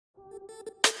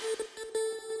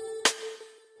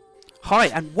Hi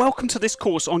and welcome to this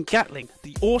course on Gatling,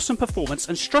 the awesome performance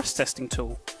and stress testing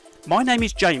tool. My name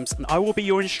is James and I will be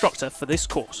your instructor for this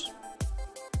course.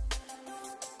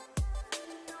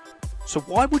 So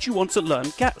why would you want to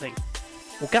learn Gatling?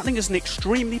 Well, Gatling is an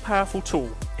extremely powerful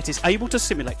tool. It is able to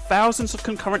simulate thousands of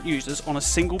concurrent users on a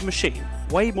single machine,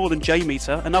 way more than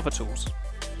JMeter and other tools.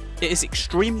 It is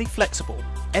extremely flexible.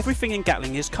 Everything in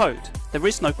Gatling is code. There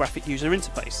is no graphic user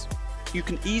interface. You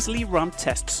can easily run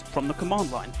tests from the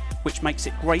command line, which makes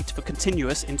it great for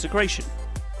continuous integration.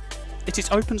 It is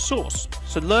open source,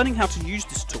 so learning how to use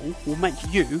this tool will make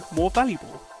you more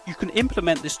valuable. You can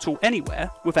implement this tool anywhere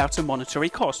without a monetary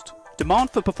cost.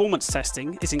 Demand for performance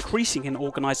testing is increasing in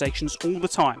organisations all the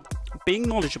time. Being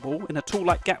knowledgeable in a tool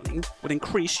like Gatling will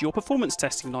increase your performance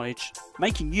testing knowledge,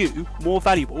 making you more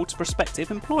valuable to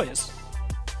prospective employers.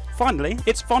 Finally,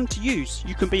 it's fun to use.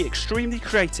 You can be extremely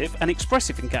creative and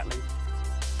expressive in Gatling.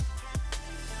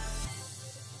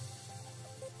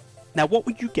 Now, what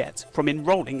will you get from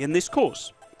enrolling in this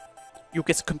course? You'll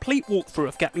get a complete walkthrough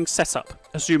of Gatling setup,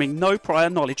 assuming no prior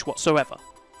knowledge whatsoever.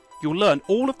 You'll learn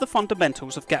all of the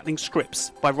fundamentals of Gatling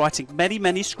scripts by writing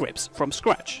many scripts from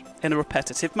scratch in a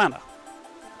repetitive manner.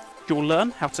 You'll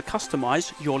learn how to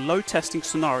customize your load testing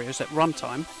scenarios at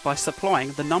runtime by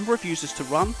supplying the number of users to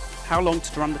run, how long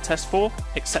to run the test for,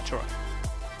 etc.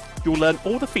 You'll learn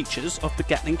all the features of the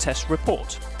Gatling test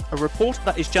report, a report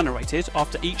that is generated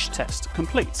after each test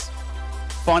completes.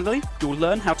 Finally, you'll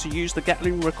learn how to use the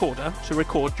Gatling Recorder to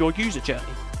record your user journey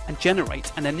and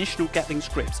generate an initial Gatling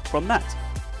script from that.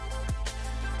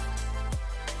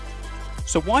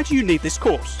 So why do you need this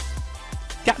course?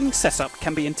 Gatling setup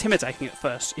can be intimidating at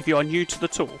first if you are new to the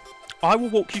tool. I will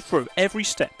walk you through every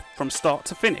step from start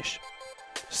to finish.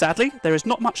 Sadly, there is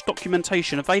not much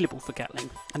documentation available for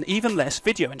Gatling, and even less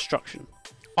video instruction.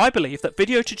 I believe that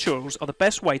video tutorials are the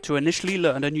best way to initially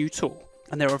learn a new tool,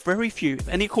 and there are very few, if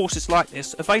any, courses like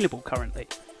this available currently.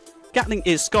 Gatling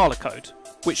is Scala code,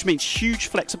 which means huge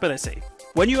flexibility.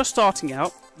 When you are starting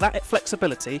out, that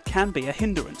flexibility can be a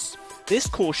hindrance. This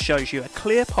course shows you a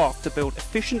clear path to build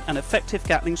efficient and effective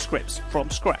Gatling scripts from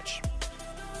scratch.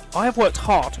 I have worked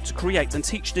hard to create and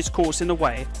teach this course in a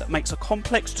way that makes a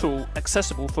complex tool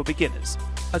accessible for beginners,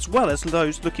 as well as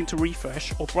those looking to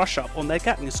refresh or brush up on their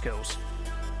Gatling skills.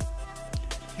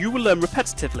 You will learn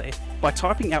repetitively by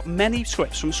typing out many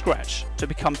scripts from scratch to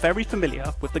become very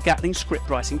familiar with the Gatling script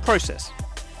writing process.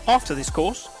 After this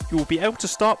course, you will be able to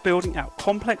start building out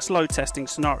complex load testing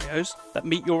scenarios that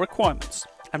meet your requirements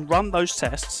and run those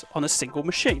tests on a single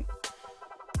machine.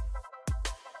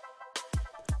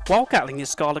 While Gatling is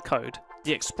Scala code,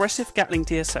 the expressive Gatling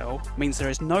DSL means there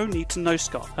is no need to know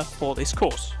Scala for this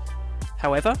course.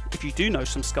 However, if you do know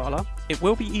some Scala, it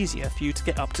will be easier for you to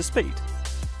get up to speed.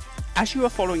 As you are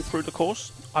following through the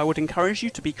course, I would encourage you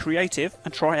to be creative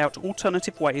and try out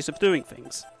alternative ways of doing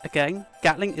things. Again,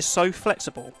 Gatling is so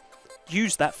flexible.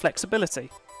 Use that flexibility.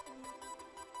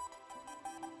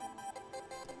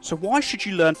 So why should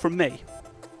you learn from me?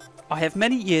 I have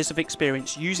many years of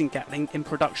experience using Gatling in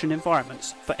production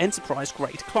environments for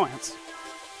enterprise-grade clients.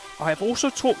 I have also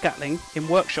taught Gatling in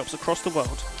workshops across the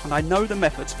world, and I know the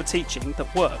methods for teaching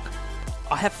that work.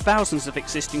 I have thousands of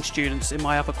existing students in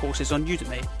my other courses on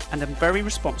Udemy and am very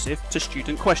responsive to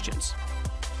student questions.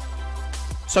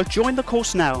 So join the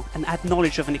course now and add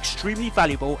knowledge of an extremely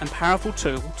valuable and powerful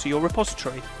tool to your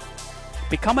repository.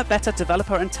 Become a better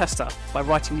developer and tester by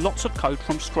writing lots of code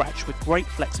from scratch with great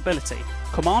flexibility.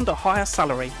 Command a higher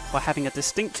salary by having a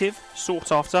distinctive,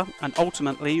 sought after and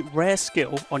ultimately rare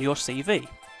skill on your CV.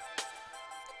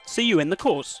 See you in the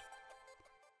course.